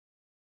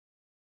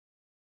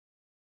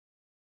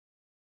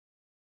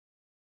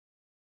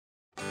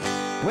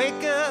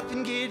Wake up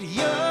and get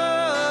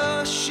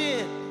your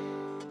shit.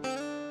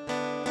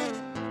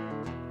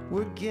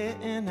 We're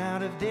getting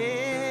out of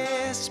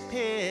this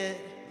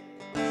pit.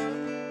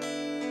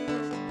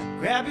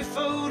 Grab your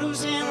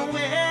photos in a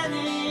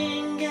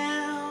wedding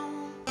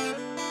gown,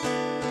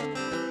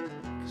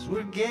 'cause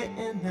we're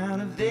getting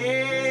out of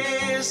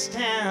this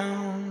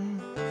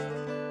town.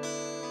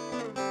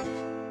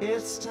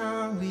 It's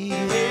time we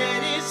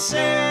headed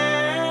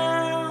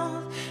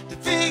south to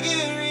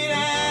figure it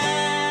out.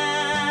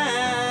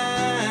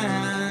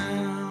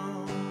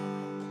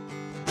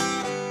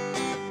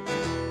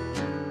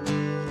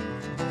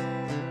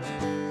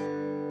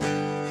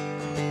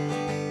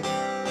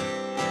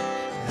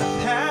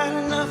 I've had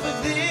enough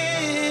of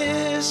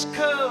this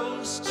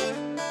coast.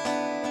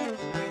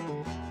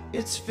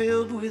 It's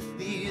filled with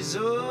these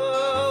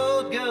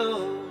old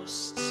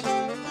ghosts.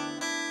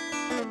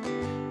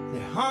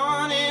 They're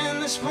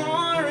haunting this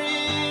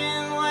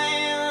foreign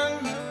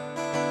land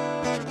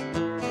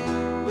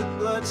with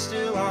blood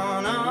still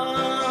on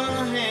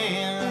our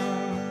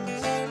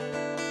hands.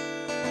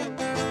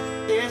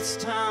 It's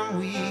time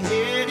we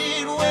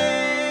headed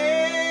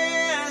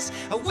west.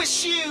 I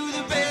wish you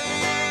the best.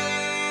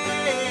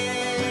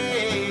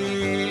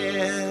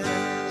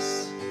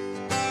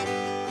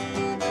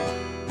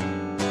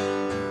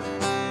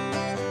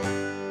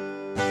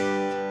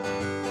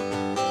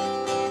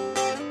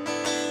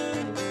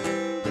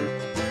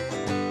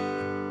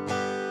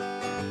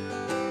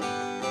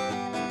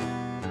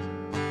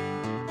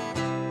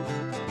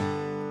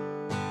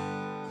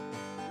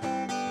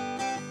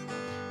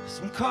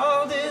 Some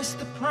call this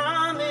the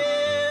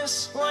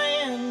promised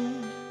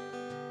land.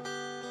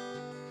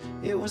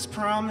 It was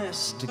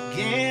promised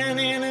again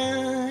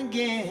and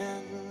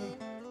again.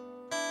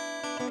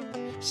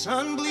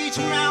 Sun-bleached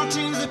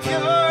mountains, the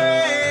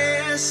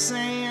purest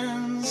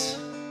sands,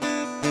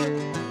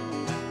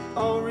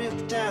 all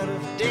ripped out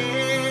of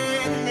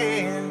dead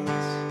hands.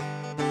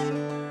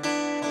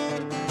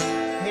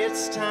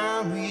 It's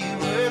time we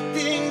work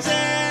things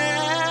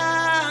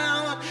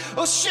out.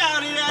 Oh,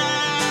 shout it out.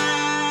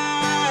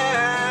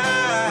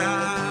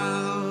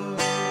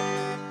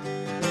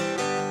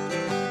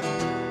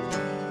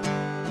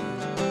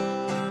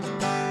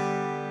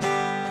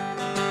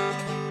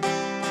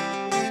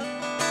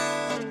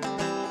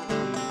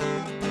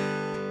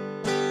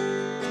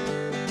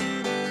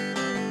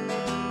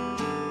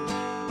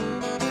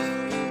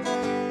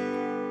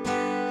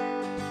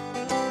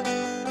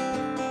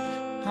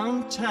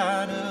 I'm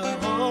tired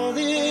of all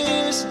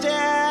this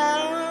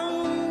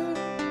doubt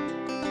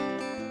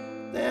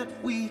that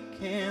we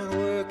can't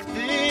work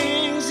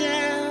things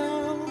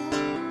out.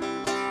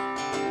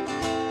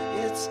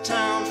 It's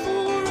time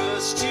for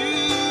us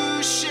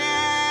to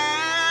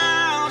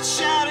shout,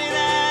 shout it out.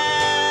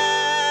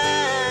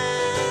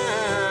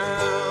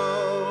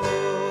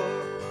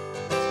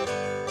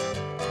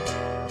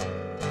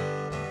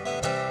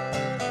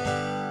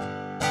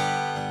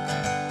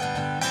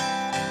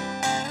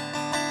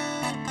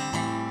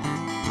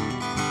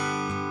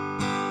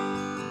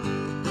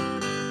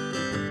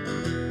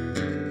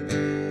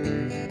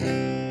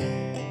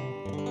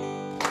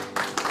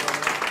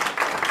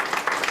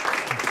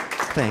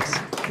 Thanks.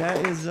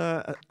 That is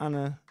on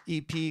a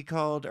EP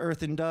called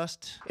Earth and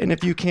Dust. And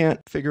if you can't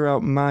figure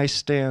out my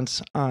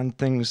stance on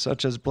things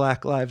such as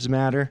Black Lives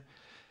Matter,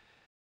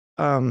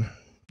 then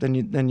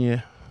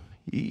you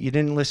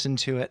didn't listen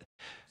to it.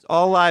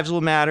 All lives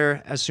will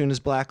matter as soon as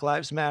Black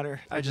Lives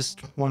matter. I just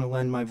want to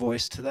lend my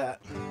voice to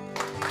that.